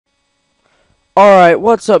Alright,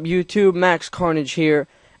 what's up YouTube? Maxcarnagead here,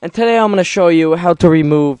 and today I'm going to show you how to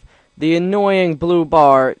remove the annoying blue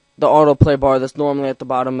bar, the autoplay bar that's normally at the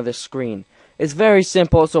bottom of the screen. It's very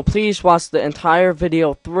simple, so please watch the entire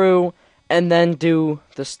video through and then do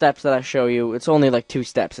the steps that I show you. It's only like 2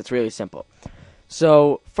 steps, it's really simple.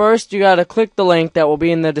 So, first you gotta click the link that will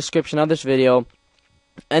be in the description of this video,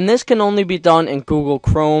 and this can only be done in Google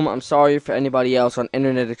Chrome. I'm sorry for anybody else on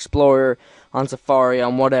Internet Explorer, on Safari,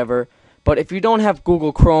 on whatever. But if you don't have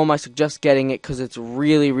Google Chrome, I suggest getting it because it's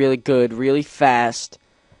really, really good, really fast,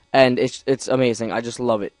 and it's amazing. I just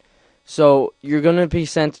love it. So you're going to be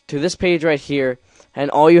sent to this page right here,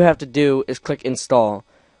 and all you have to do is click Install.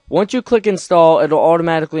 Once you click Install, it'll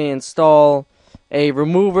automatically install a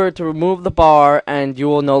remover to remove the bar, and you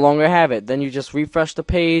will no longer have it. Then you just refresh the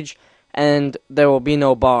page, and there will be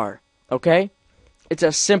no bar. Okay? It's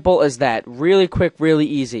as simple as that. Really quick, really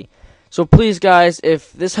easy. So please guys,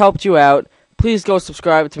 if this helped you out, please go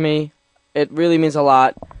subscribe to me. It really means a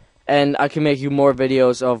lot, and I can make you more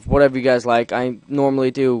videos of whatever you guys like. I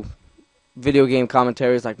normally do video game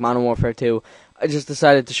commentaries like Modern Warfare 2. I just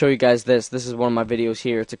decided to show you guys this. This is one of my videos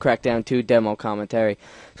here. It's a Crackdown 2 demo commentary.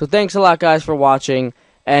 So thanks a lot guys for watching,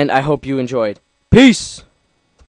 and I hope you enjoyed. Peace!